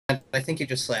I think you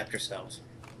just slapped yourself.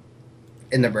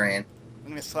 In the brain. I'm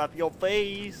gonna slap your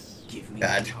face. Give me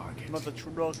God. a target. Mother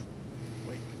truck.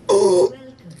 Wait. Oh!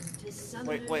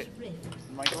 Wait.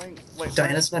 Am I going? Wait.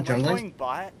 Diana's not am I jungling? going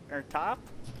bot or top?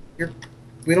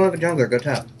 We don't have a jungler, go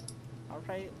top. All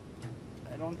right.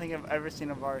 I don't think I've ever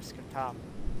seen a Varus go top.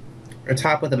 Or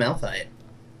top with a Malphite.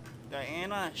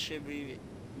 Diana should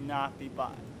not be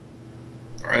bot.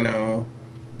 I know.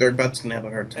 Their bot's gonna have a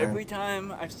hard time. Every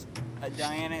time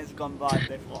Diana has gone bot,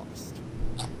 they've lost.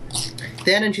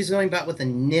 Then, and she's going bot with a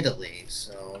Nidalee,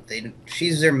 so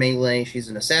she's their melee, she's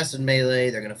an assassin melee,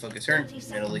 they're gonna focus her,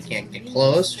 Nidalee can't get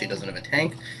close, she doesn't have a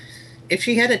tank. If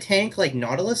she had a tank like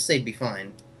Nautilus, they'd be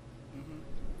fine.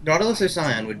 Nautilus or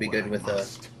Scion would be good with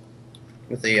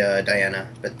the Diana,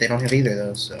 but they don't have either of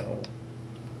those, so...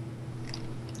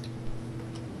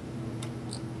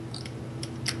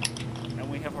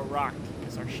 And we have a rock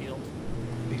as our shield.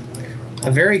 A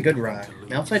very good rock.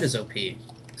 Malphite is OP.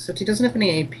 Except he doesn't have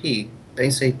any AP.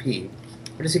 Base AP.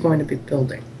 What is he going to be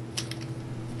building?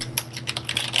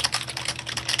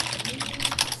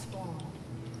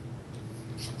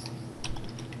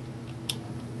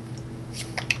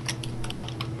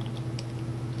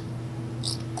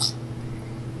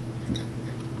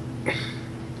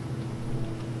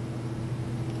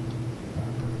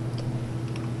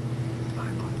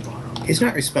 He's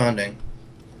not responding.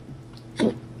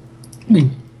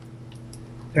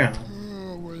 Yeah.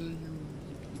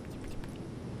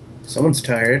 Someone's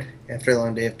tired after a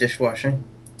long day of dishwashing.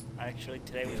 Actually,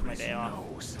 today was my day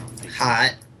off.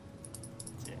 Hot.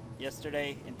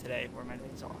 Yesterday and today were my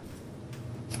days off.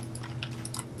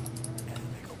 And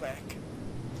I go back.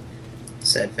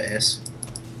 Sad face.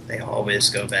 They always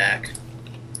go back.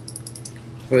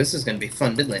 Well, this is going to be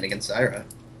fun mid lane against Zyra.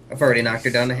 I've already knocked her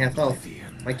down to half health.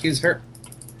 My Q's hurt.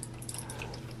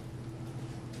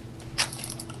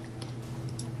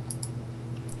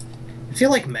 I feel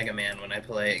like Mega Man when I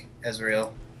play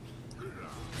Ezreal.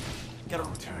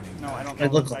 No, I don't. I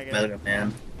look like Mega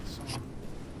Man.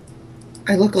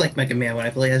 I look like Mega Man when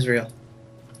I play Ezreal.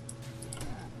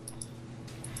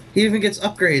 He even gets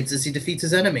upgrades as he defeats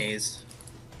his enemies.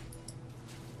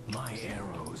 My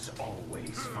arrows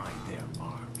always find their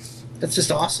marks. That's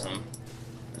just awesome.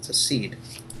 That's a seed.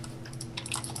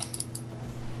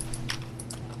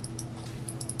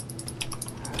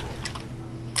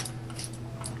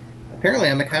 Apparently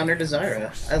I'm a counter to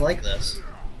Zyra. I like this.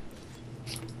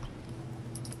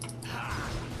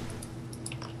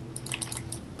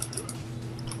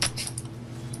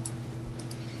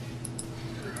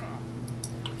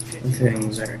 One thing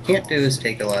Zyra can't do is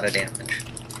take a lot of damage.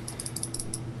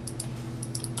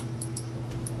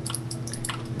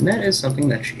 And that is something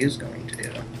that she is going to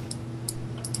do.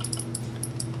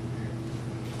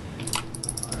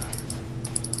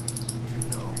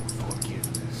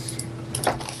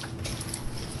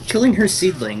 Killing her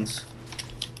seedlings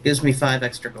gives me 5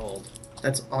 extra gold.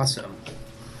 That's awesome.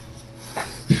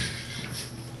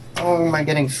 Oh, am I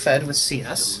getting fed with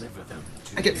CS?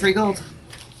 I get free gold.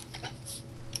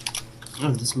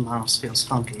 Oh, this mouse feels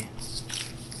funky.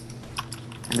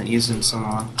 I haven't used it in so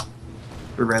long.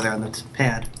 Or rather on the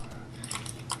pad.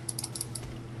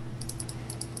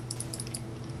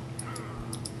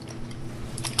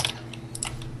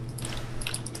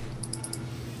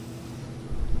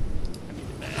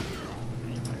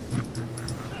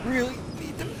 Really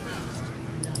need them.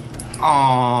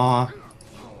 Aww.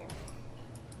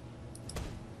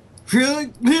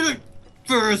 Really?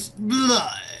 First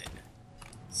blood.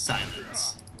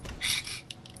 Silence.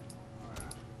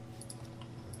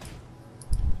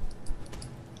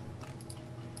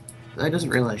 I doesn't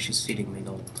realize she's feeding me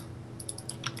gold.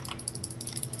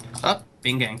 Oh,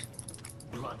 being ganked.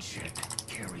 Bloodshed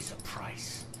carries a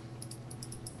price.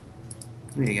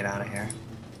 We need to get out of here.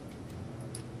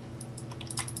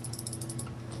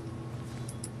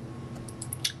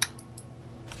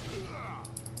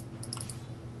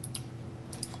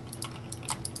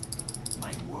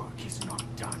 My work is not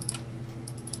done.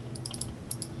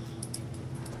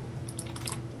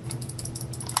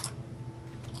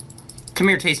 Come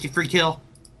here, tasty free kill.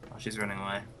 Oh, she's running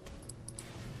away.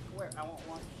 Where? I want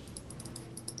one.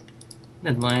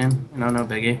 Mid lane. No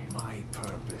biggie. My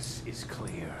purpose is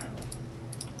clear.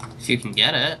 If you can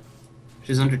get it.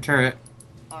 She's under turret.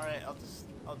 All right,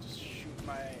 I'll just shoot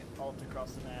my ult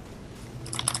across the map.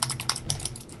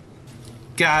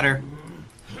 Got her.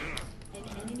 An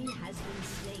enemy has been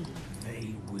slain.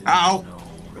 They will Ow. know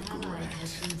An ally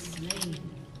has been slain.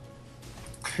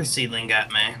 Her seedling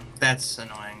got me. That's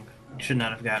annoying. Should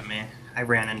not have got me. I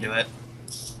ran into it.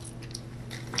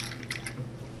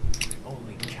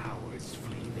 Only cowards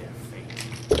flee their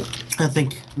fate. I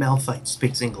think Malphite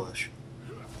speaks English.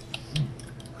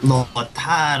 No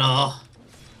title.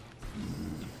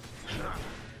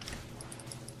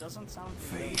 Doesn't sound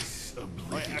Face Wait, I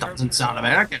oblivion. heard Doesn't sound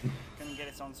American. Gonna get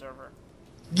its own server.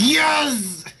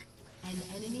 Yes! An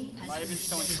enemy has Might have been been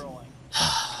showing slain. trolling.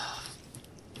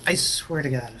 I swear to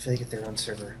God, if they get their own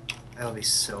server, I'll be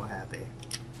so happy.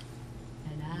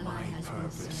 An ally My has been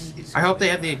purpose slain. is I hope they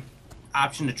have the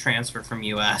option to transfer from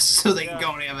US so they can Yeah,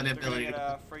 go and have an they're gonna ability get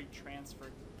to... a free transfer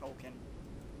token.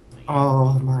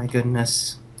 Oh my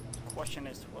goodness. Question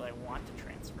is, will I want to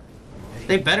transfer?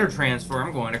 They better transfer,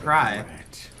 I'm going to cry.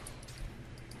 threat.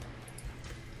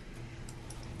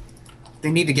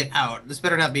 They need to get out. This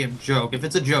better not be a joke. If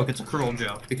it's a joke, it's a cruel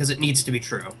joke, because it needs to be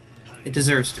true. It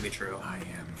deserves to be true. I am You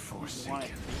want it forsaken. to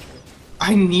be true.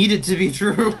 I need it to be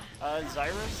true.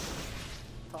 Cyrus?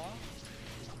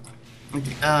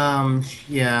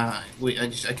 Yeah,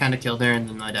 I kind of killed her and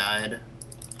then I died.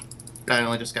 I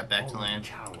only just got back to Only land.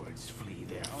 cowards flee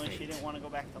their Only she fate. didn't want to go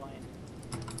back to land.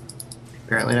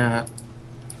 Apparently not.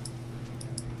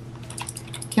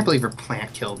 Can't believe her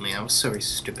plant killed me. That was so very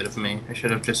stupid of me. I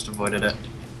should have just avoided it.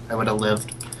 I would have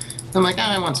lived. I'm like,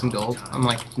 I want some gold. I'm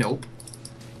like, nope.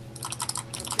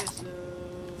 Okay, so...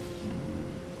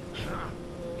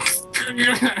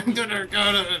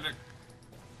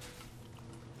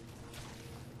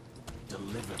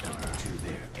 Deliver them to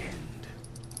their end.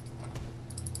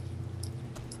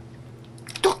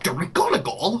 Dr.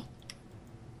 McGonagall?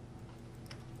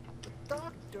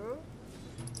 Doctor?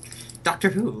 Doctor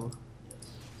Who?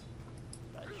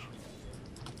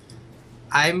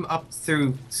 I'm up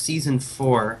through season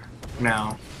 4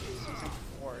 now. Season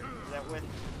 4. Is that with...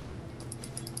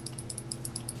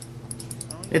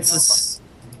 I don't even It's know a if s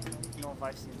I don't know if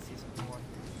I've seen season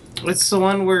 4. it's the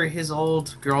one where his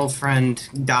old girlfriend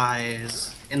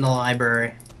dies in the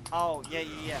library. Oh,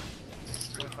 yeah.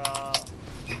 With,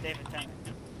 David Tennant.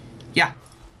 Yeah.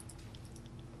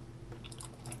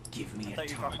 Give I me a thought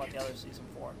you were talking about target. the other season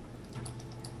 4.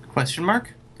 Question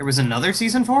mark? There was another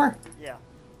season 4? Yeah.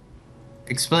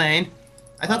 Explain.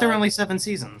 I thought there were only 7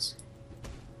 seasons.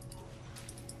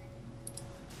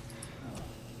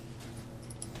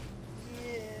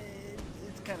 Yeah,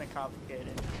 it's kind of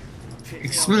complicated.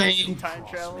 Explain. Time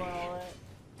travel and all that.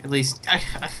 At least, I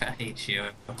hate you.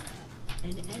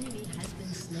 An enemy has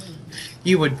been slain.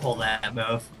 You would pull that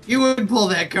move. You would pull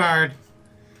that card.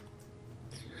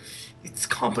 It's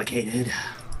complicated.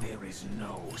 There is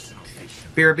no salvation.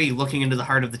 BRB looking into the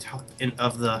heart of the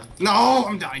No,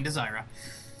 I'm dying to Zyra.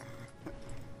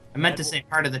 I meant to say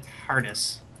heart of the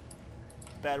TARDIS.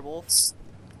 Bad Wolf.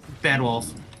 Bad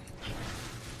Wolf.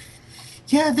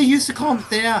 Yeah, they used to call me.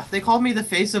 They called me the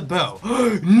face of Bo.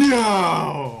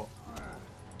 No,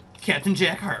 Captain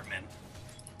Jack Hartman.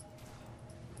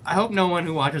 I hope no one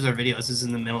who watches our videos is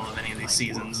in the middle of any of these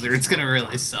seasons, or it's gonna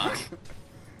really suck.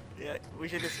 Yeah, we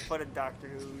should just put a Doctor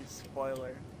Who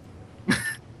spoiler.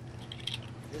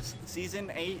 This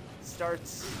season 8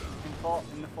 starts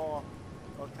in the fall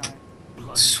of time.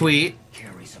 Sweet.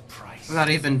 Carries a price.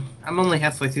 I'm only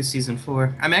halfway through season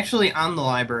 4. I'm actually on the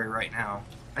library right now.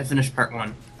 I finished part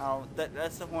 1. Oh,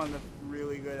 that's the one of the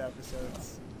really good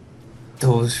episodes.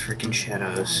 Those freaking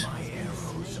shadows. My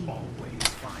arrows always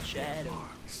find their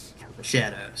marks. The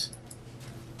shadows.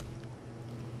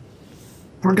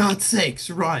 For God's sakes,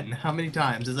 run! How many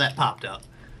times has that popped up?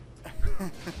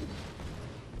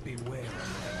 Beware a man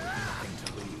with nothing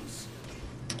to lose.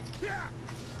 You have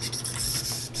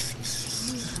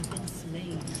been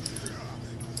slain.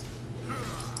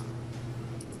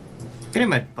 Getting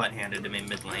my butt handed to me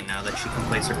mid lane now that she can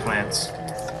place her plants.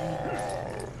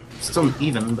 Still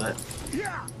even, but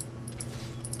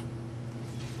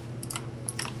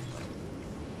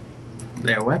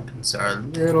their weapons are a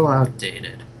little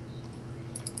outdated.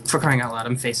 For crying out loud,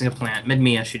 I'm facing a plant.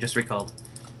 Mid-Mia, she just recalled.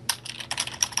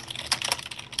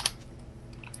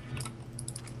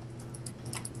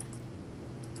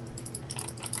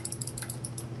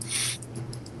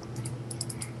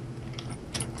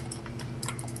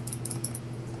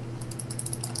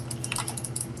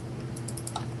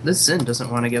 This Zin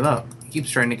doesn't want to give up. He keeps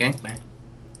trying to gank me.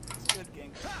 It's a good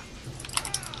game.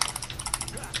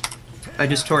 I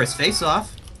just tore his face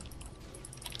off.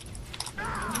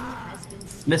 Has been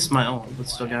slain. Missed my ult, but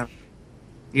still got him.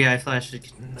 Yeah, I flashed to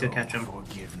catch him.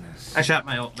 Forgiveness. I shot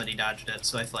my ult, but he dodged it,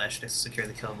 so I flashed to secure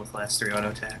the kill with last 3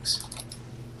 auto attacks.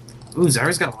 Ooh,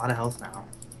 Zara's got a lot of health now.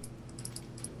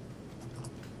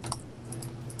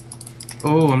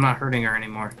 Oh, I'm not hurting her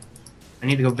anymore. I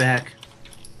need to go back.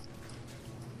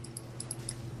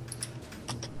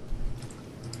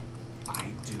 I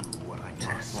do what I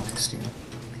Attack must. lifesteal.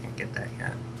 Can't get that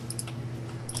yet.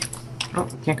 Oh,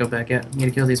 can't go back yet. Need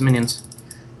to kill these minions.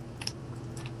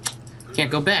 Can't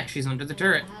go back. She's under the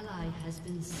turret. An ally has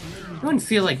been slain. You wouldn't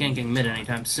feel like ganking mid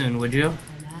anytime soon, would you? An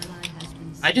ally has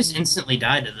been I just slain. instantly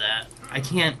died to that. I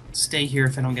can't stay here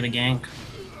if I don't get a gank.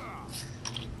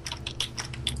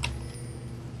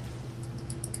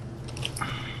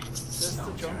 Just the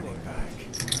No jungle. turning back.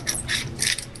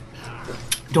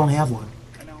 Don't have one.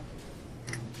 I know.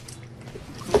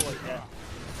 Cool like that.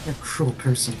 You're a cruel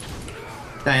person.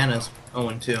 Diana's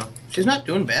 0-2. She's not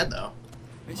doing bad, though.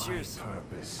 This year's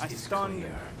Purpose I is stunned,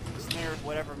 clear. snared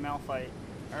whatever Malphite,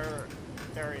 or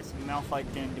Darius, and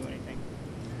Malphite didn't do anything.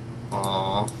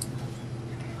 Aww.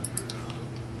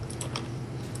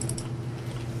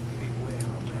 Beware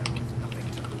a man with nothing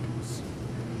to lose.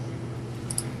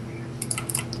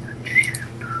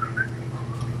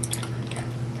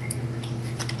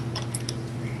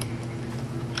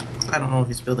 I don't know if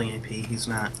he's building AP. He's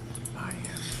not. I am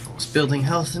He's building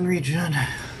health and regen.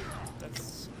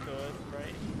 That's good,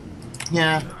 right?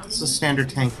 Yeah, it's a standard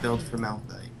tank build for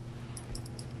Malphite.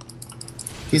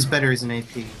 He's better as an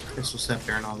AP, Crystal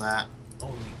Scepter and all that.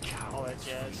 only All that cowards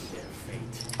jazz. meet their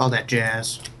fate. All that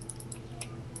jazz.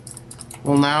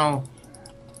 Well, now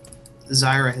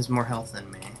Zyra has more health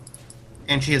than me.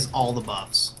 And she has all the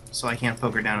buffs, so I can't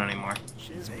poke her down anymore.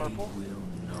 She is They purple.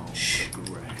 will know Shh.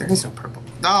 regret. There is no purple.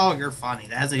 Oh, you're funny.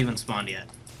 That hasn't even spawned yet.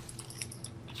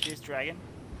 She is dragon.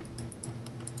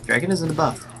 Dragon isn't a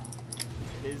buff.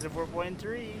 It is if we're playing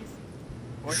threes.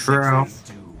 Or True. sixes.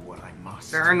 Do what I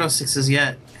must. There are no 6s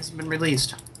yet. It hasn't been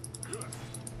released.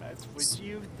 That's what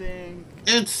you think.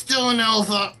 It's still an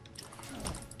alpha.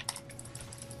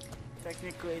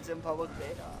 Technically, it's in public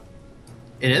beta.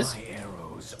 It is? My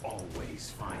arrows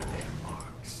always find their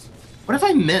marks. What have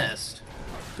I missed?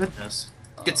 Goodness.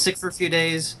 Get sick for a few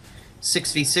days.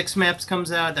 6v6 maps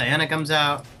comes out. Diana comes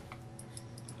out.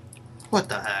 What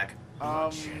the heck?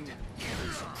 Bloodshed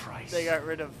carries a price. They got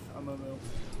rid of Amumu.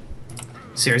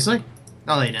 Seriously?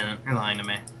 No, they didn't. You're lying to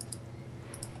me.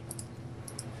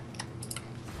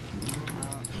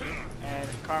 And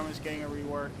Karma's getting a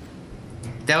rework.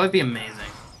 That would be amazing.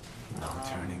 No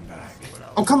turning back.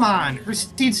 Oh, come on! Her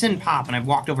seeds didn't pop, and I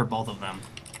walked over both of them.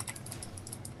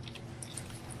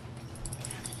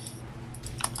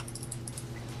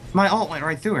 My ult went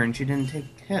right through her, and she didn't take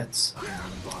hits. I'm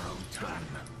on borrowed time.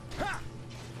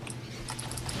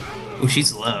 Oh,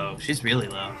 she's low. She's really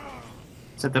low.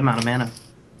 Except I'm out of mana.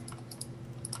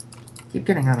 Keep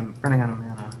running out of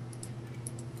mana.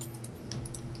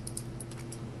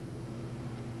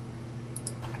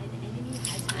 An enemy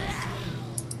has been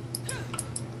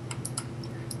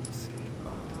slain.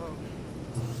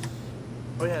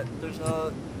 Oh yeah, there's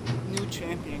a new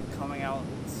champion coming out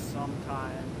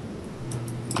sometime.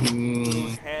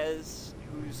 Mm,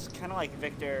 Who's kind of like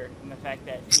Victor in the fact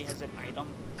that he has an item.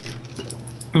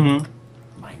 mm-hmm.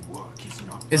 My work is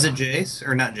not. Is it done. Jace?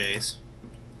 Or not Jace?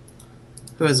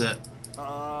 Who is it?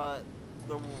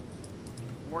 The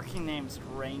working name's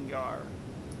Rengar.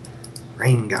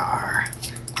 Rengar.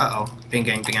 Uh-oh. Being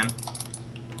ganked again.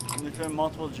 And there's been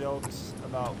multiple jokes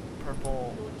about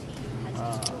purple. Your team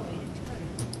has destroyed a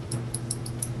turret.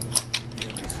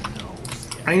 There is no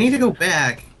escape. I need to go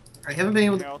back. I haven't been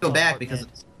able Here, to I'll go back teleport because mid.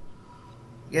 it's...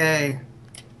 Yay.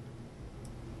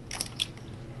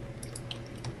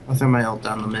 I'll throw my ult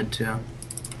down the mid, too.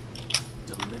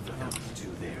 Deliver them to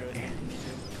their end.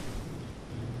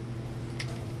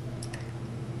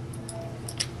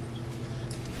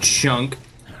 Chunk.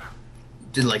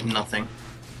 Did, like, nothing.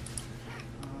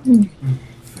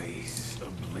 Face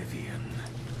oblivion.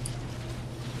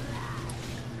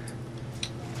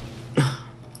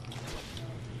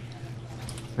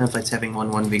 Malphite's having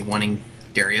 1v1ing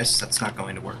Darius. That's not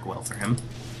going to work well for him.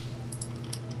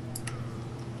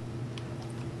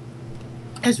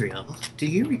 Ezreal, do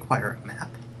you require a map?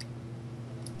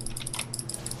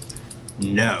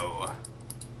 No.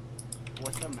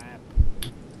 What's a map?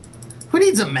 Who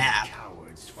needs a map?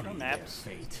 Cowards What are flee maps?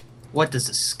 their fate. What does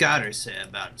the scouter say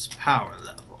about its power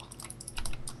level?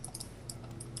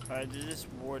 They're just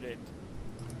worded.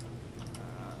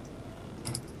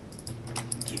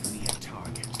 Give me a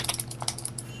target.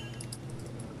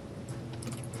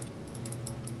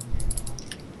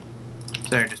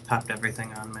 Sorry, just popped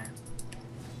everything on me.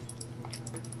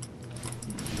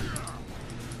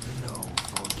 No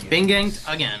forgiveness. Being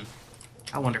ganked again.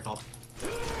 How wonderful. An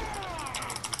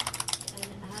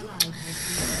ally has been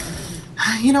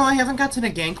slain. You know, I haven't gotten a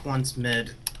gank once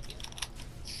mid.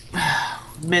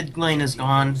 Mid lane is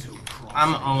gone.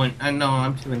 I'm 0 and no,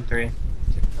 I'm 2 and 3.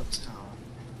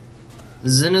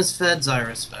 Zin is fed,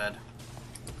 Zyra's fed.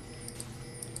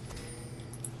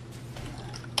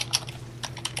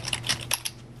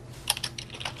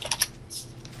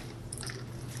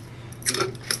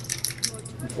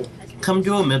 Come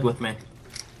do a mid with me.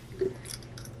 Beware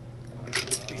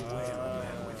a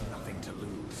man with nothing to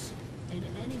lose. An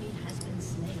enemy has been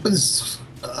slain. This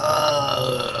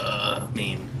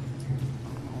mean.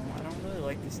 Oh, I don't really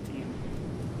like this team.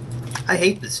 I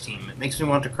hate this team. It makes me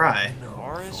want to cry.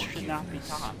 Varus should not be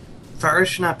top. Varus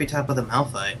should not be top with a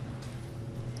Malphite.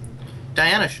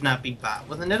 Diana should not be bot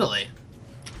with an Italy.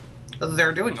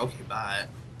 They're doing okay bot.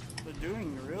 They're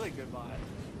doing a really good bot.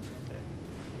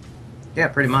 Yeah,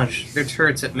 pretty much. Their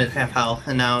turret's at mid half health,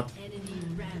 and now Enemy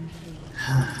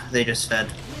rampage. they just fed.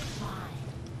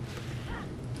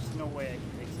 There's no way I can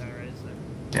take Zyra, is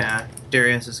there? Yeah,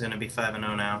 Darius is gonna be 5-0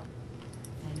 now.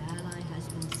 An ally has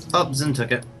been slain. Oh, Zin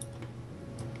took it.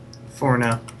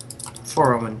 4-0.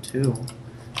 4-0-2.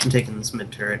 I'm taking this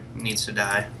mid turret. It needs to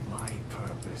die. My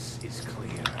purpose is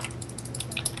clear.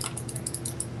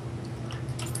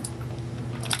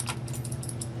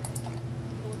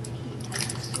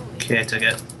 Okay, I took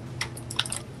it.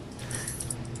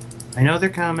 I know they're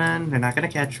coming. They're not gonna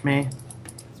catch me. That's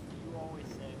what you always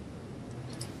say.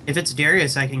 If it's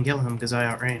Darius, I can kill him because I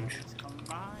outrange. It's coming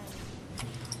by.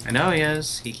 I know he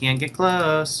is. He can't get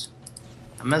close.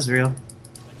 I'm Ezreal.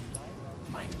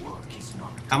 My work is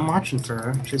not I'm watching for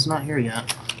her. She's not here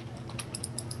yet.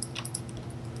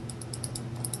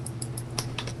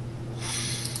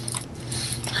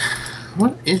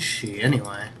 What is she,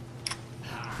 anyway?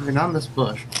 We're on this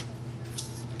bush.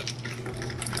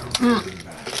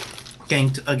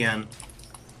 Ganked again.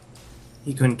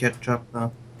 He couldn't catch up,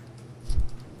 though.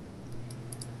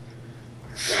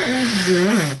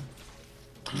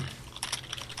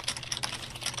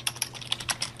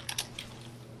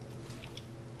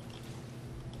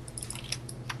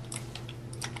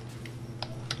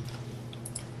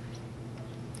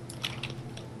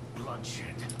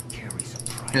 bloodshed carries a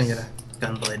price. Gonna get a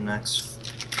gunblade next.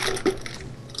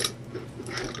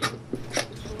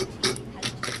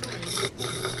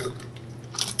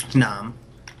 Nom.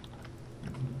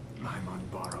 I'm on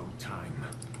borrowed time.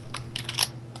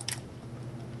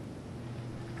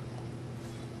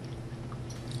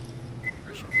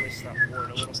 I should place that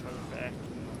ward a little further back.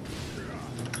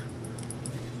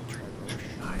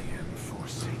 I am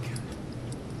forsaken.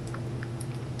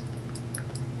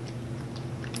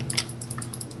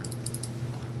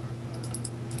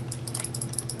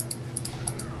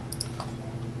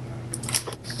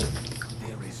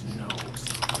 There is no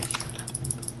salvation.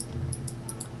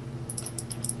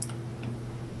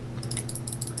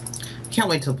 Can't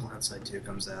wait till Planet Side 2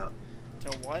 comes out.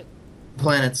 So what?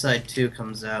 Planet Side 2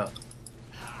 comes out.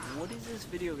 What is this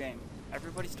video game?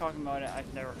 Everybody's talking about it.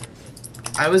 I've never heard of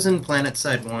it. I was in Planet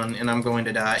Side 1 and I'm going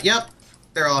to die. Yep!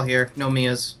 They're all here. No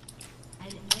Mias. An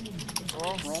enemy is We're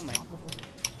all roaming. unstoppable.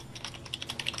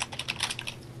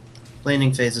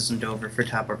 Laning phase isn't over for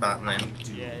top or bot lane.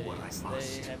 Do Yeah, what I it's,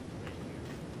 must. they have.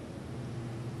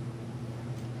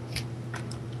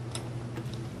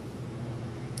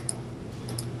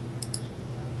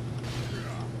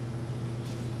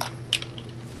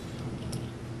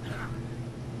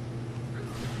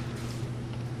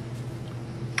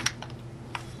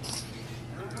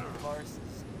 Varus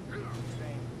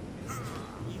is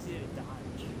easy to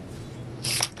dodge.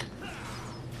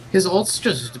 His ult's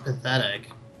just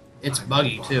pathetic. It's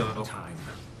buggy, too. Time.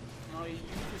 No, you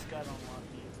just got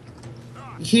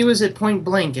unlucky. He was at point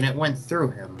blank and it went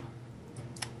through him.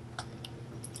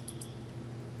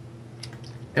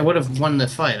 I would have won the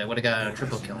fight. I would have got a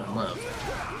triple kill and lived.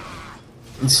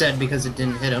 Instead, because it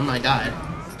didn't hit him, I died.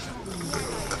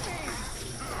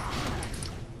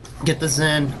 Get this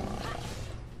in.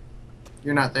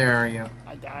 You're not there, are you?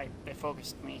 I died. They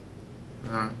focused me.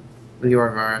 You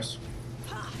are Varus.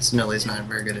 Snilly's not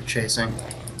very good at chasing.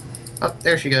 Oh,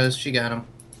 there she goes. She got him.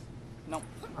 No.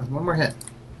 One more hit.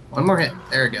 One more hit.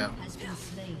 There we go. Has been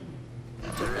slain. I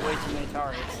took way too many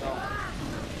targets, so.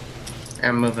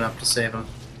 I'm moving up to save him.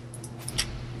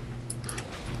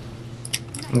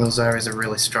 Those Zyra's a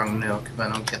really strong nuke if I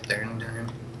don't get there in time.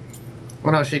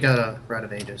 Well, no, she got a Rite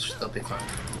of Ages. They'll be fine.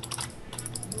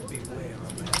 Beware a man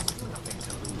with nothing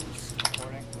to lose.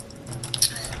 Recording.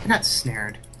 I got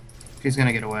snared. She's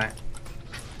gonna get away.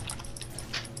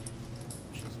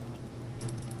 She's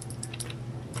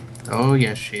Oh,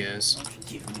 yes, she is. not.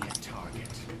 Give me a target.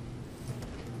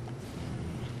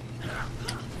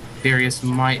 Darius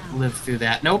might live through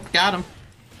that. Nope, got him.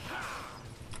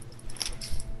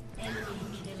 Enemy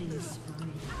killing spree.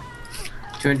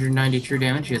 290 true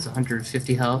damage. He has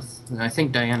 150 health. And I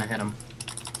think Diana hit him.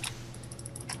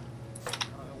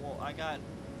 Well, I got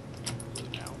blue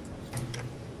now.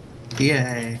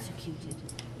 Yay. Executed.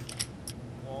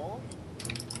 Well,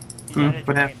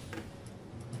 What happened?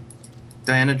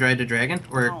 Diana tried to dragon?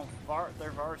 Or No,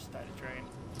 their Varus died a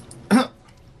dragon.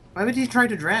 why would he try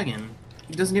to dragon?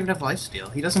 He doesn't even have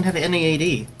lifesteal. He doesn't have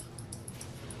any AD.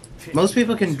 Most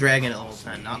people can dragon at level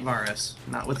 10, not Varus.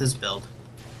 Not with his build.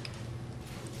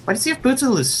 Why does he have Boots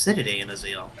of Lucidity in his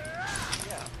eel?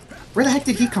 Yeah. Where the heck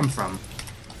did he come from?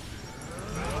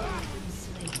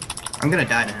 I'm gonna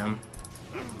die to him.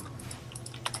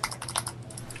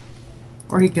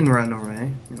 Or he can run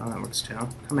away. You know, that works too.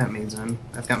 Come at me, Zen.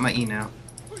 I've got my E now.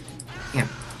 Yeah.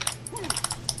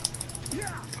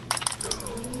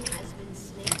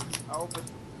 Oh, but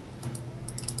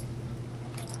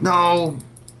No!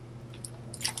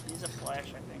 he's a flash,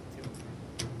 I think, too.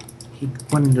 He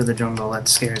went into the jungle. That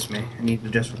scares me. I need to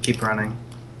just keep running.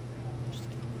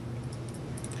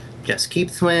 Just keep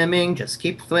swimming. Just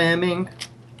keep swimming.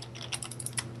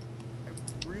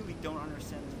 I really don't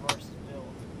understand this Varus build.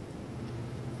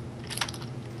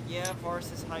 Yeah,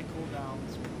 Varus is high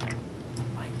cooldowns.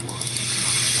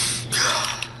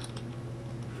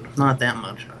 Not that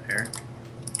much higher.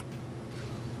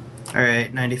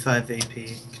 Alright, 95 AP.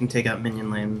 Can take out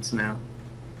minion lanes now.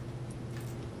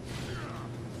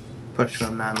 Push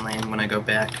them non-lane when I go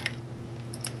back.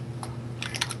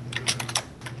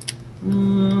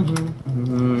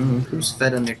 Who's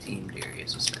fed on their team?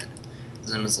 Darius is fed.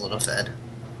 Zim is a little fed.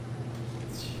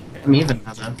 I'm even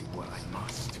now though. What I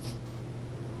must.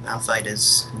 Malphite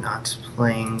is not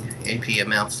playing AP at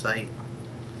Malphite.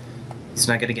 He's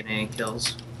not gonna get any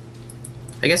kills.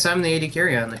 I guess I'm the AD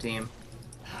carry on the team.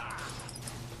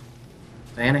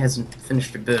 Diana hasn't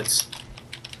finished her boots.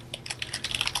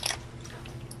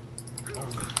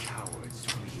 Only cowards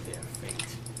flee their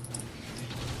fate.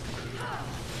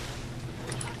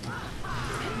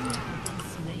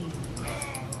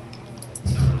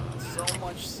 So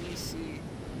much CC.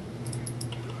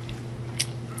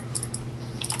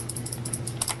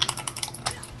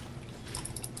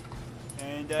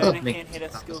 And Diana can't hit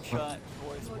a skill shot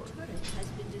for its work. Turret has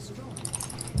been destroyed.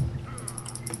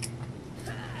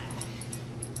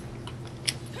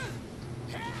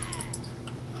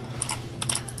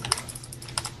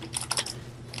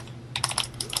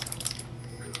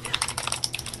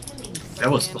 That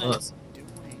was close.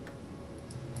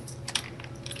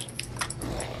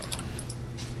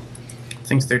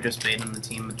 Thinks they're just baiting the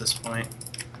team at this point.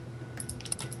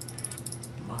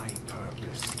 My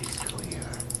purpose is clear.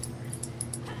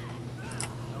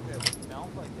 Okay, with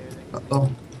Malphite there,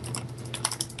 Uh-oh.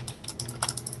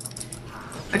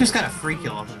 I just got a free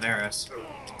kill off of Varus.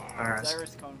 Varus.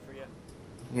 Cyrus coming for you.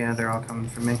 Yeah, they're all coming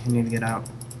for me. I need to get out.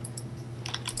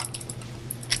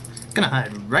 Gonna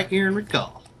hide right here and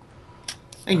recall.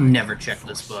 I never check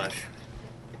this bush.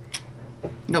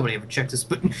 Nobody ever checked this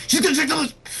bush. She's gonna check the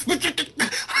bush!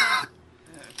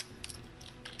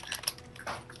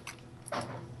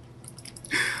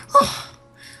 Oh,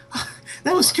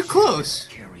 that was too close.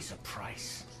 Carries a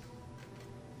price.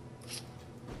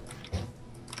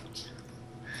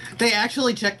 They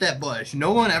actually checked that bush.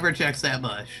 No one ever checks that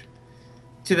bush.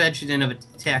 Too bad she didn't have an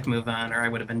attack move on, or I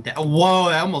would have been dead. Whoa,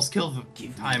 I almost killed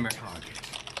Heimer.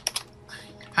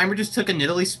 Heimer just took a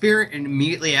Nidalee Spear and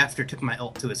immediately after took my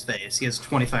ult to his face. He has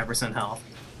 25% health.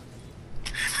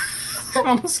 I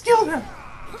almost killed him.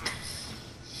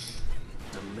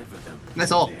 Deliver them That's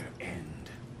to all. their end.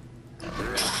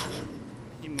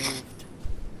 He moved.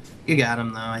 You got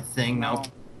him though, I think. No. Nope.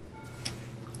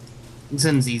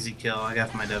 Zen's easy kill. I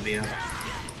got my W.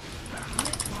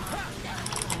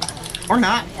 Or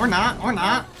not. Or not. Or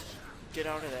not. Get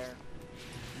out of there.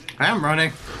 I'm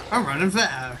running. I'm running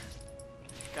fast.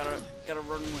 Gotta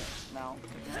run with now.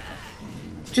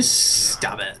 Just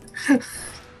stop it.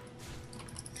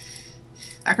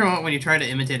 I remember when you try to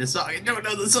imitate a song and don't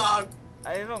know the song.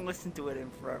 I haven't listened to it in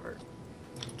forever.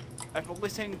 I've been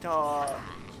listening to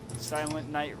Silent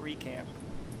Night Recamp.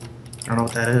 I don't know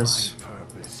what that is. My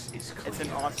purpose is clear. It's an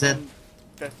that awesome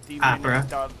 50-minute opera?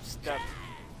 dubstep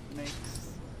mix.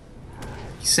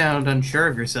 You sound unsure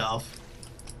of yourself.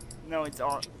 No, it's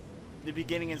all. The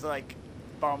beginning is like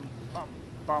bum bum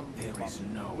bum. There bum. is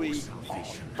no We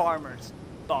salvation. farmers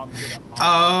bum.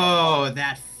 Oh,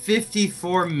 that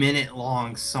 54-minute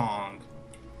long song.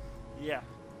 Yeah,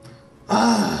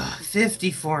 Ah,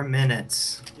 54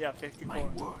 minutes. yeah, 54. My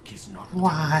work is not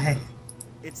Why?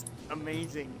 It's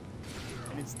amazing,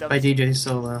 and it's By dubstep. DJ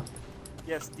Solo.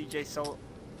 Yes, DJ Soul.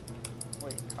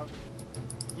 Wait,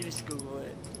 you just Google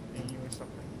it and you or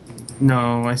something.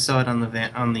 No, I saw it on the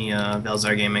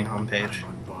Velzar Gaming homepage. I'm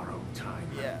on borrowed time.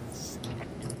 Yes,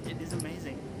 it is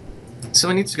amazing.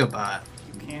 Someone needs to go bot.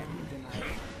 You can't deny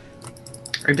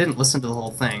it. I didn't listen to the whole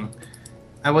thing.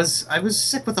 I was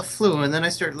sick with the flu, and then I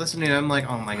started listening, and I'm like,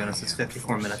 oh my goodness, it's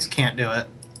 54 minutes. Can't do it.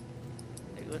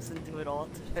 listened to it all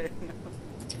today.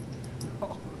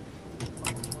 Oh,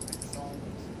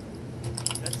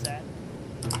 that's sad.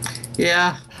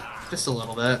 Yeah, just a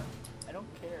little bit. I don't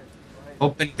care. Go ahead.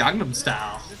 Open Gangnam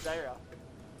Style. This is Zyra. I'm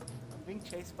being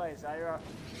chased by a Zyra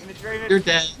in a Draven. You're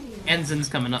dead. Ensign's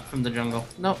coming up from the jungle.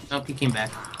 Nope, nope, he came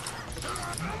back.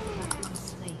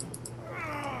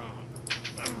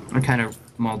 I kind of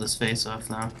mauled his face off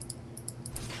now.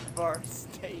 Varus,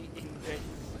 stay in base.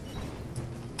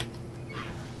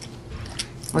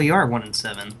 Well, you are 1 in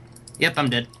 7. Yep, I'm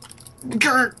dead.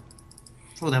 Grr!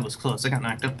 Oh, that was close. I got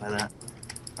knocked up by that.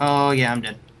 Oh, yeah, I'm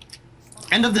dead.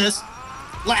 End of this.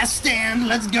 Last stand.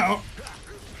 Let's go.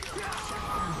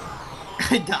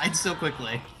 I died so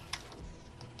quickly.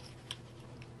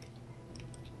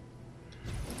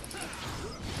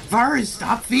 Varus,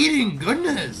 stop feeding.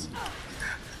 Goodness.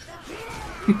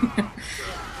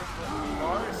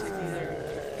 Varus is either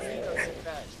feed or sit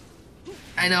back.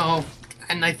 I know.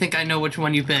 And I think I know which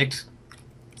one you picked.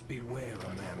 Beware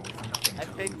a man with nothing I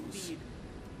to picked lose.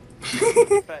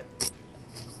 feed. But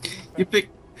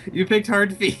You picked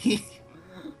hard feed.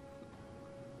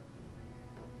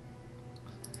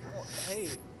 well, hey,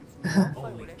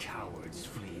 Only cowards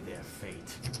flee their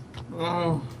fate.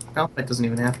 Oh, Bramlet doesn't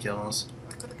even have kills.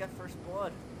 I could have got first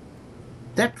blood.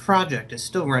 That project is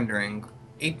still rendering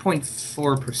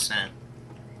 8.4%.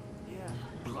 Yeah,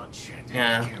 Bloodshed.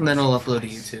 Yeah, and then it'll upload to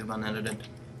YouTube unedited.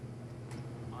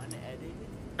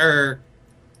 unedited.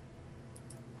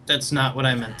 That's not what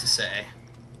I meant to say.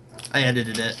 I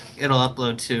edited it. It'll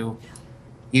upload to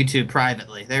YouTube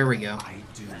privately. There we go. I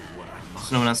do what I must.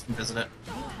 So no one else can visit it.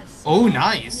 Oh,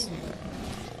 nice!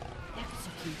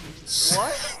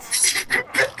 What?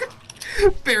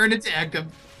 Baron attacked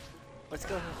him. Let's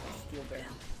go steal bear.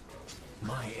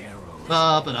 My arrows.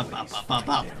 Up. their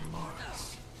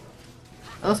marks.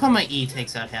 I love how my E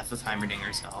takes out half of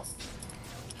Heimerdinger's health.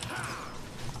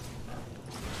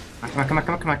 Come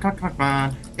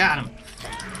on. Got him.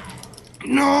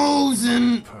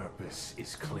 Nosen! Purpose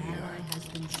is clear. Ally has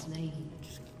been slain.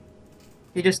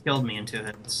 He just killed me in 2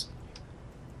 hits.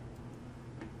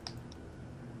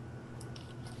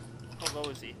 How low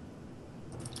is he?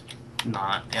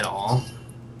 Not at all.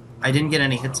 I didn't get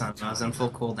any hits on him. I was on full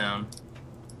cooldown.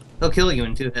 He'll kill you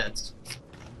in 2 hits.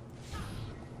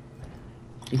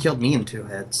 He killed me in 2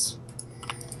 hits.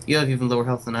 You have even lower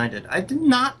health than I did. I did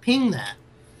not ping that.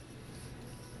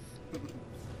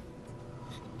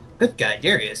 Good guy,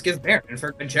 Darius. Give Baron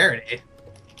for good charity.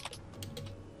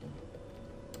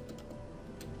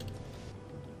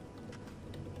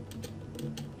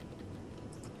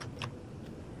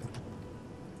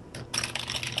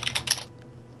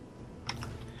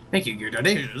 Thank you, your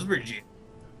donations, Bridgie.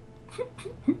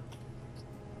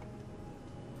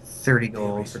 30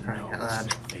 gold for crying out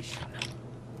loud.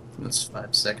 That's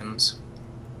 5 seconds.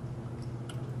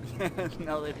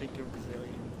 Now they think you're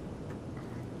Brazilian.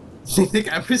 You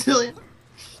think I'm Brazilian?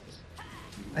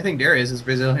 I think Darius is I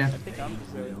Brazilian. think I'm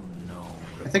Brazilian.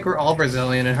 I think we're all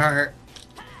Brazilian at heart.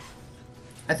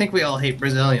 I think we all hate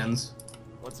Brazilians.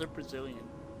 What's a Brazilian?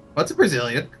 What's a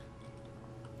Brazilian?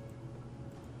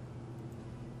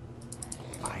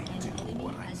 I do An enemy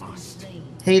what I has been must. slain.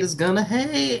 Hate is gonna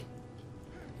hate.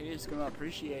 He's gonna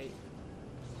appreciate.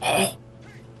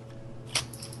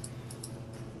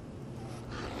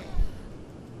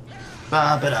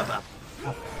 Ba-ba-da-ba.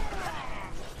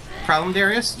 Problem,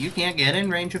 Darius? You can't get in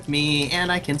range of me,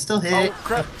 and I can still Oh hit.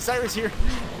 crap! Cyrus here.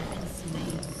 Been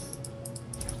slain.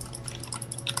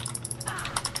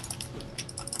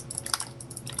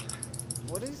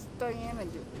 What is Diana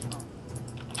doing? Oh,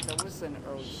 that was an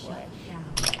early flash. Shut down.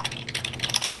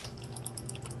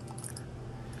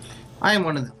 I am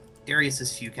one of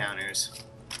Darius's few counters.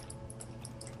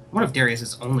 One of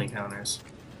Darius's only counters.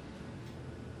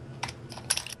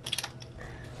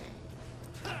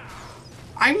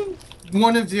 I'm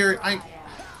one of me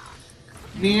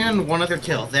and one other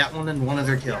kill. That one and one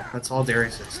other kill. That's all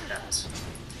Darius's stats.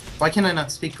 Why can I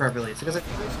not speak properly? It's because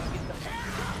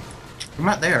I'm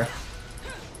not there.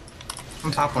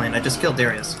 I'm top lane. I just killed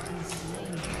Darius.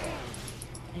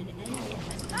 An enemy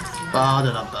has been slain.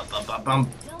 Ba-da-da-ba-ba-ba-bum.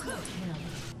 Double kill.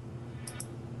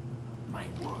 My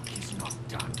work is not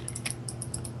done.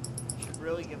 Should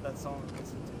really give that song a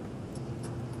listen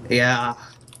to. Yeah.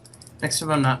 Next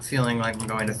time I'm not feeling like I'm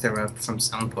going to throw up from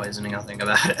sound poisoning, I'll think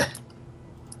about it.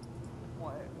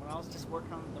 What? When I was just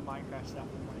working on the Minecraft stuff,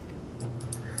 I'm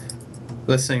like,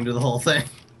 Listening to the whole thing.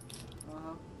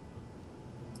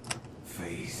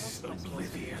 Face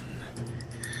oblivion.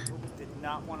 Did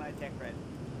not want to attack red.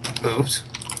 Oops.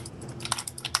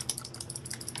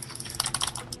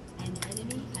 An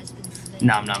enemy has been slain.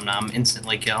 Nom nom nom.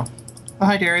 Instantly kill. Oh,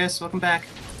 hi Darius. Welcome back.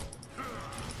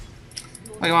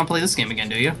 Oh, you want to play this game again,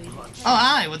 do you? Oh,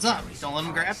 hi, what's up? Don't let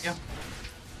him grab you.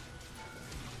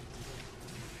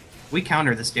 We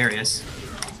counter this Darius.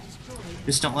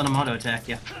 Just don't let him auto-attack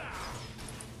you. I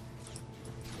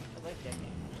like that game.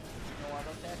 No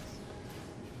auto attacks.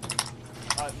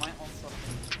 Oh, it might also.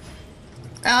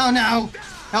 Oh, no!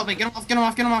 Help me, get him off, get him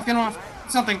off, get him off, get him off!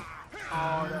 Something.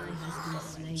 Oh, that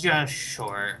was Just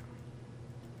short.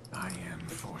 I am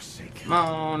forsaken. Come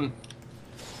on.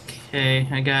 Okay,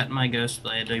 I got my Ghost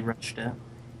Blade. I rushed it.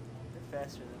 they're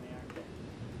faster than me, aren't they?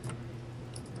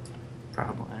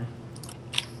 Probably.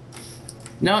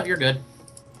 No, you're good.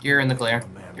 You're in the clear.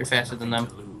 You're faster than them.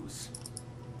 Wait,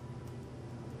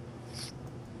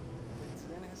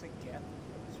 Zen has a gap.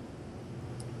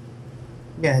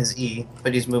 Yeah, his E,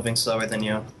 but he's moving slower than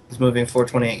you. He's moving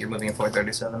 428, you're moving at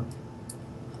 437.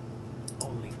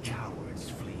 Only cowards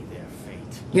flee their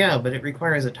fate. Yeah, but it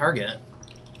requires a target.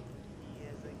 He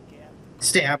has a gap.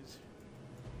 Stab.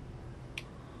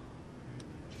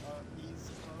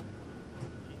 He's,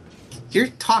 You're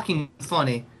talking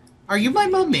funny. Are you my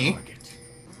mummy? Target.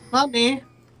 Mummy?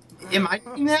 Am I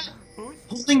doing that? Who's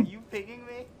Holding- you pinging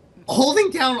me? Holding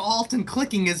down Alt and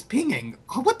clicking is pinging.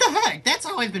 Oh, what the heck? That's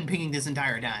how I've been pinging this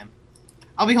entire time.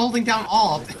 I'll be holding down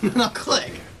Alt and then I'll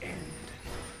click.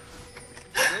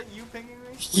 Is it you pinging me?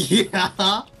 Yeah.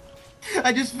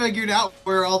 I just figured out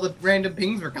where all the random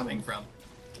pings were coming from.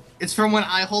 It's from when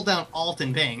I hold down Alt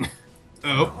and ping.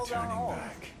 Oh. Hold on, Turning hold.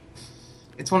 back.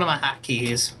 It's one of my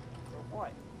hotkeys. For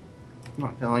what? I'm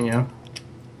not telling you.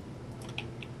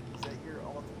 Is that your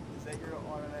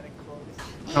automatic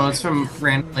close? No, it's from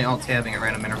randomly alt-tabbing at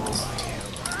random intervals.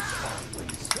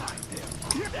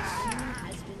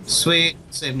 Sweet.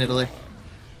 Save Nidalee.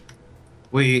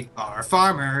 We are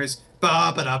farmers.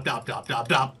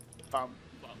 Ba-ba-dop-dop-dop-dop-dop. Bum,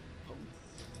 bum, bum.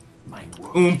 My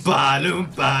wounds Oompa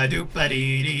loompa doopa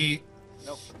dee dee.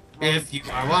 Nope. If you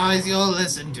are wise, you'll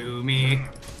listen to me.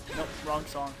 Nope, wrong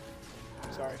song.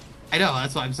 Sorry. I know,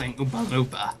 that's why I'm saying oompa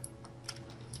loompa.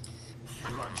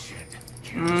 bloodshed.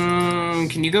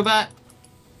 Can you go back?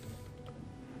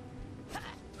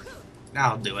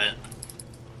 I'll do it.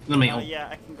 Let me. Yeah,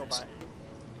 I can go by.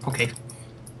 Okay.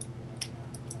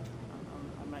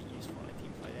 I'm not useful in a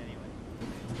team fight anyway.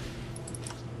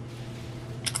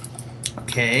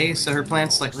 Okay, so her plan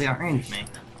slightly outranged me.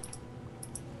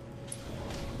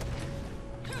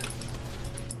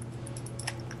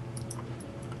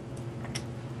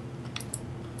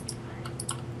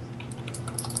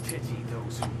 Pity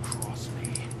those who cross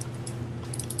me.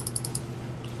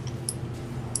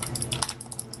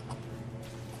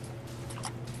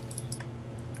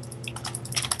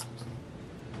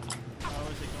 How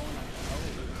is it going?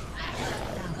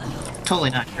 Totally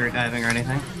not dirt diving or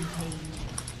anything.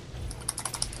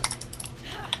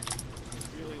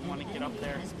 Really want to get up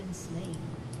there. Has been slain.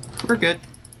 We're good.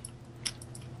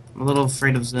 I'm a little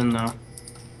afraid of Zen though.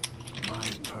 My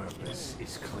purpose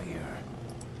is clear.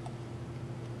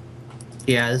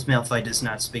 Yeah, this Malphite does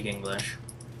not speak English.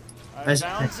 I Nice.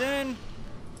 bounce in.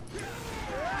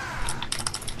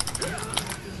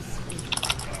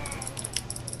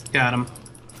 Got him.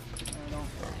 I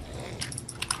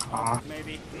don't Aw,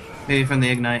 maybe. maybe from the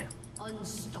ignite.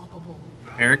 Unstoppable.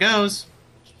 There it goes.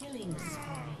 Killing spree.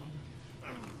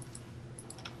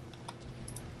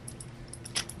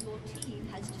 Your team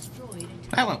has destroyed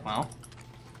a That went well.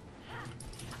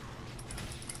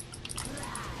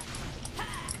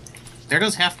 There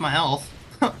goes half my health.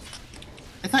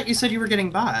 I thought you said you were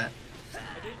getting bot. I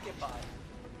did get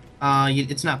by.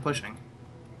 It's not pushing.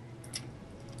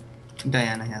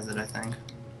 Diana has it, I think.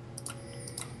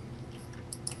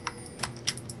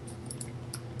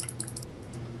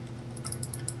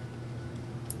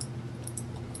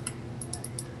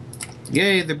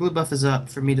 Yay, the blue buff is up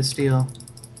for me to steal.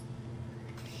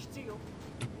 Steal.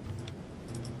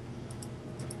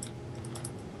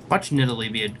 Watch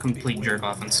Nidalee be a complete jerk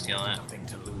off and steal it. Nothing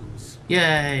to lose.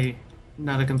 Yay!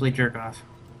 Not a complete jerk off.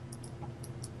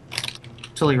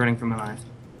 Totally running from my life.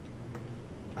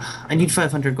 I need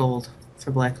 500 gold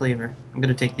for Black Cleaver. I'm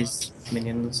gonna take these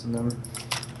minions and then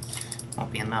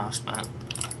won't be enough, but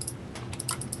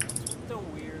The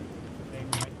weird thing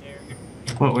right there.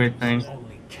 what weird thing.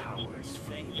 Only cowards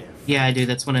flee their fate. Yeah, I do.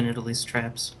 That's one of Nidalee's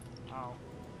traps. Oh.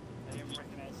 I didn't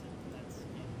recognize it. That's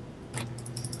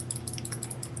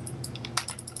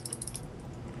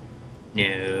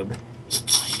Noob. I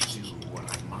do what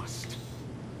I must.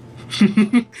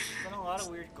 been a lot of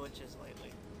weird glitches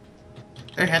lately.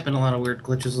 There have been a lot of weird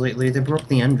glitches lately. They broke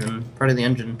the engine. Part of the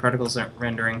engine particles aren't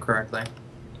rendering correctly.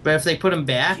 But if they put them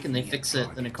back and they fix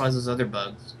it, then it causes other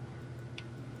bugs.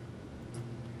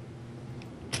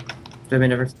 Did I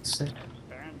never fix it?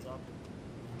 Baron's up.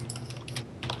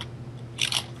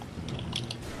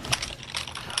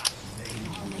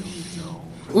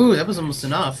 Ooh, that was almost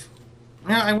enough.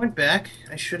 Yeah, I went back.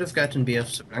 I should have gotten BF,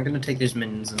 so I'm gonna take these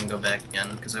minions and go back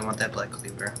again, because I want that Black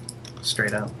Cleaver.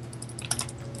 Straight up.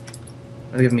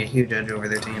 It'll give me a huge edge over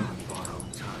their team.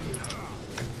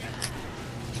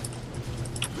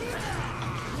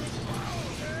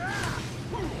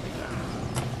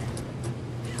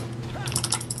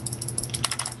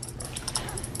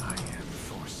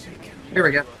 Here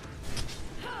we go.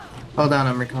 Hold on,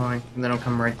 I'm recalling, and then I'll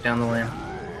come right down the lane.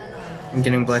 I'm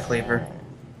getting Black Cleaver.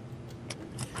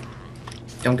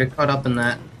 Don't get caught up in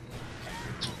that.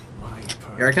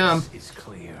 Here I come.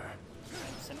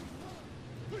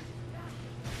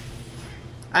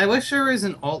 I wish there was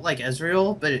an ult like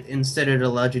Ezreal, but instead it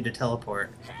allowed you to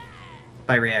teleport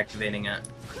by reactivating it.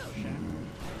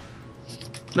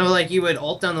 No, like you would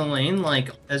ult down the lane like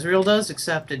Ezreal does,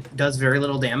 except it does very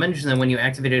little damage, and then when you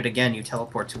activate it again, you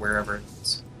teleport to wherever it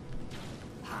is.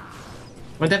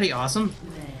 Wouldn't that be awesome?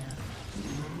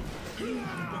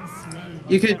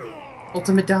 You could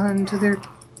ultimate down into their...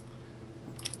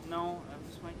 No, that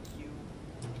was my cue.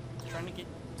 Trying to get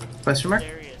Question mark?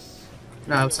 Darius.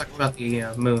 No, I was talking about the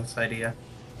move idea.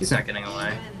 He's not getting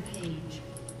away.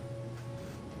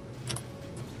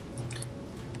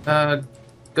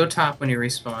 Go top when you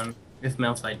respawn, if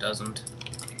Malphite doesn't.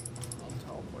 I'll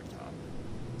teleport top.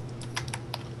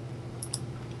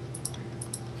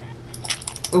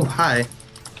 Oh, hi.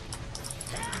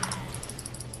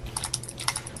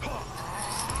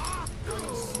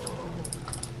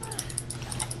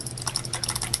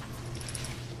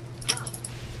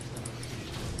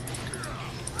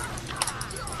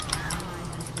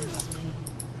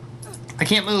 I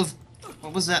can't move.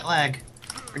 What was that lag?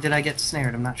 Or did I get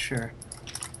snared? I'm not sure.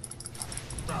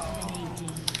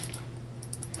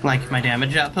 Like my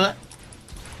damage output?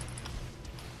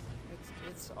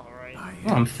 It's alright.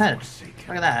 Oh, I'm fed.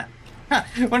 Look at that. Huh,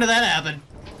 when did that happen?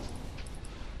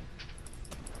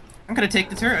 I'm gonna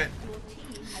take the turret.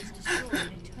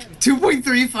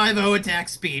 2.350 attack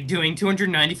speed, doing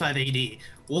 295 AD.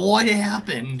 What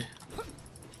happened?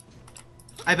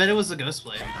 I bet it was the Ghost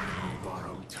Blade.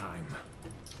 Borrowed time.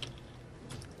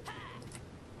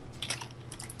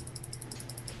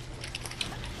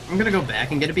 I'm gonna go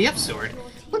back and get a BF sword.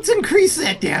 Let's increase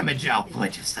that damage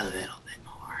output just a little bit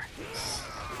more.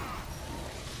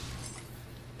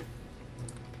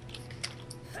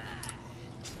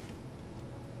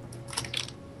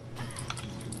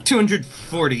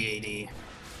 $240 AD.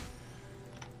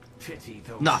 Pity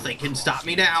those Nothing can stop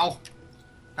me now.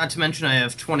 Not to mention I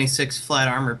have 26 flat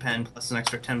armor pen plus an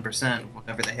extra 10%,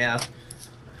 whatever they have.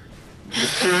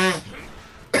 There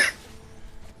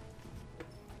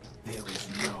is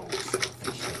no.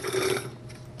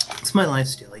 It's my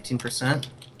lifesteal, 18%.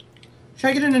 Should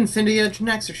I get an Infinity Edge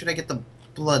next, or should I get the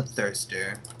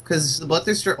Bloodthirster? Because the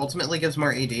Bloodthirster ultimately gives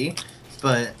more AD,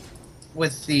 but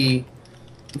with the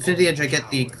Infinity Edge I get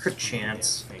the crit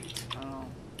chance Oh.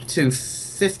 to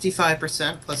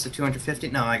 55% plus the 250.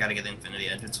 No, I gotta get the Infinity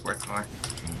Edge, it's worth more.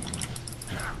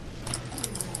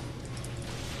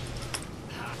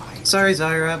 Sorry,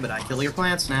 Zyra, but I kill your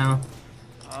plants now.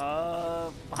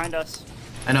 Behind us.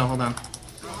 I know, hold on.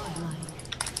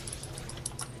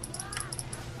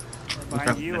 Or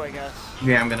behind you, I guess.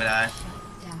 Yeah, I'm gonna die.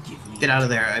 Get out of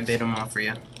there, I bait him off for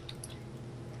you.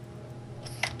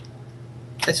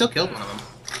 I still killed one of them.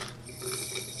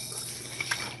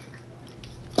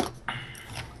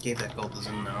 Gave that gold to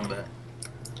Zoom now, but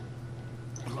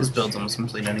his build's almost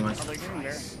complete anyway. Oh, they're getting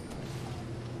there.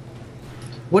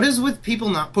 What is with people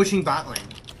not pushing bot lane?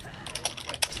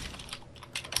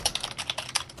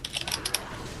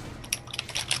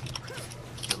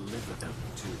 Deliver them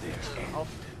to their end. Oh,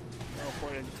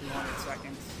 teleport in 200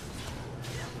 seconds.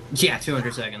 Yeah,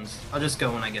 200 seconds. I'll just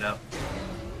go when I get up.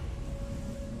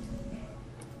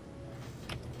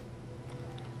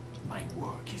 My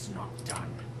work is not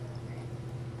done.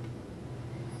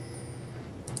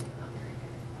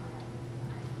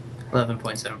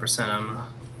 11.7% on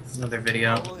another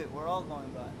video. Oh, look, we're all going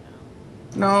bot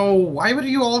now. No, why would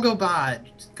you all go bot?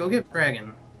 Just go get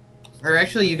Dragon. Or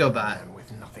actually, you go bot. Man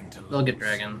with nothing to They'll get lose.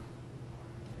 Dragon.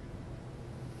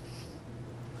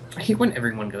 I hate when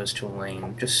everyone goes to a lane.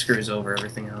 It just screws over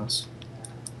everything else.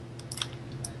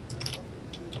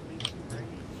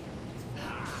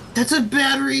 That's a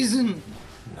bad reason!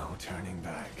 No turning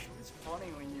back. It's funny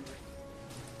when you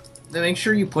were Then make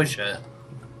sure you push it.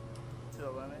 to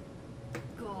the limit.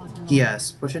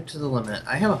 Yes, push it to the limit.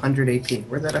 I have 100 AP.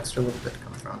 Where'd that extra little bit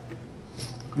come from?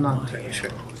 I'm not entirely sure.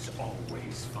 Arrows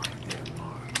always find their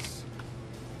marks.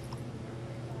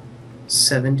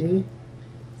 70?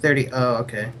 30. Oh,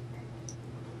 okay.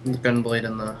 The Gunblade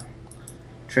and the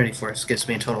Trinity Force gives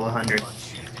me a total of 100.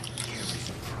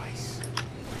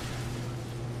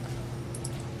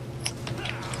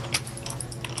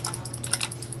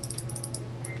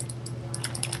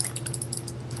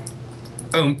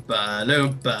 Oompa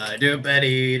loompa doompa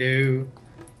dee doo.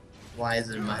 Why is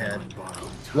it in my head?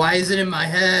 Why is it in my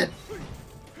head?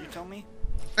 You tell me?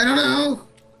 I don't know.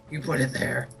 You put it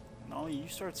there. No, you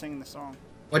start singing the song.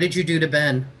 What did you do to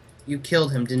Ben? You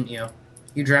killed him, didn't you?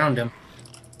 You drowned him.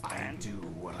 I do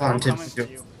what Oh, I'm coming for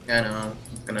you. I know.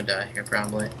 I'm gonna die here,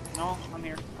 probably. No, I'm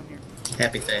here. I'm here.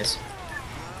 Happy face.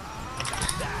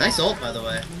 Nice ult, by the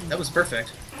way. That was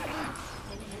perfect. An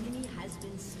enemy has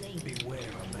been slain. Beware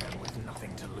a man with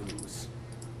nothing to lose.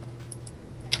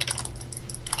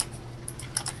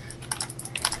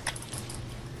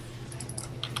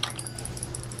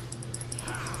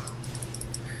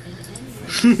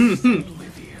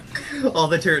 All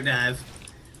the turret dive.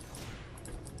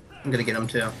 I'm gonna get him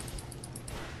too.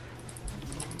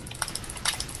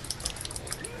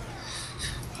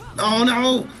 Oh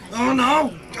no! Oh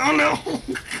no! Oh no!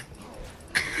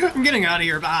 I'm getting out of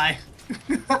here, bye!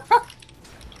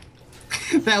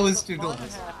 That was too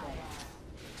close.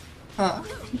 Huh.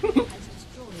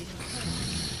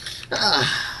 I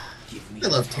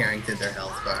love tearing through their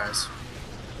health bars.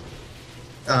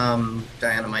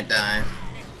 Diana might die. I'm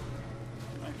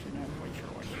actually not quite sure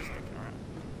why she's sticking around.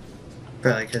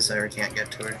 Probably because I can't get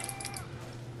to her.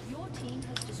 Your team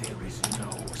has destroyed. There is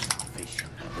no salvation.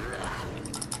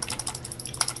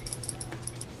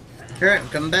 Alright, I'm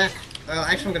coming back. Well,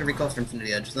 actually I'm gonna recall for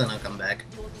Infinity Edge, then I'll come back.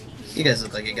 You guys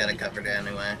look like you got it covered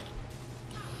anyway.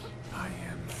 I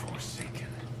am forsaken.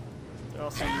 They're all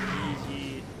saying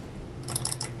easy.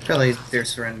 Probably they're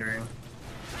surrendering.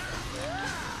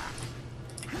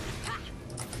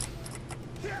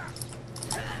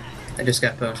 I just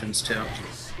got potions too.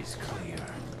 This is clear.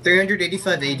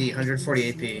 385 AD, 140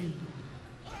 AP.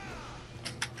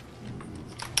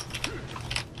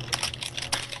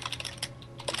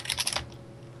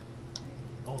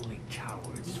 Only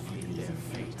cowards flee their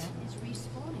fate. Is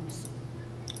respawning soon.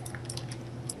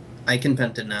 I can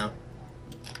pent it now.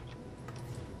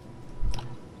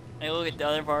 Hey, look at the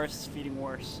other Varus is feeding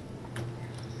worse.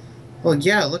 Well,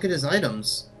 yeah, look at his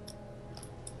items.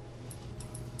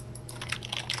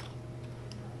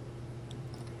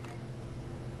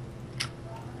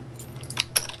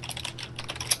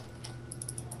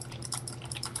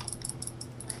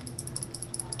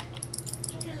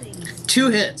 Killing 2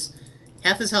 hits.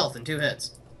 Half his health in 2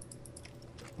 hits.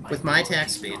 With my work attack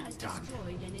is speed. not has done.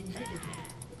 destroyed an inhibitor.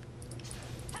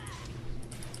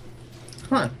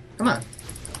 Come on, come on.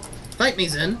 Fight me,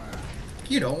 Zin.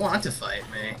 You don't want to fight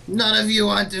me. None of you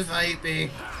want to fight me. I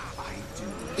do.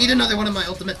 Eat another one of my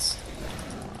ultimates.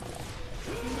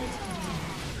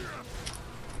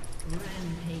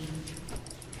 Rampage.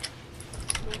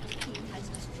 Your team has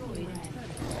destroyed a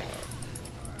turret.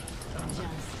 Just.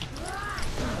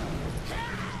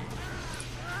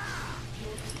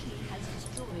 Your team has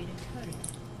destroyed a turret.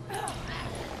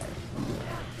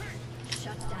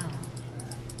 Shut down.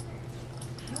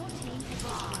 Your team has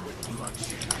destroyed.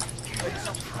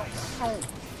 No!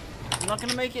 I'm not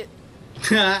gonna make it!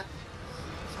 I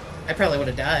probably would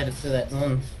have died if that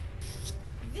one.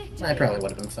 Victory. I probably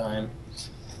would have been fine.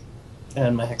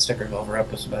 And my Hex Sticker Revolver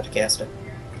up was about to cast it.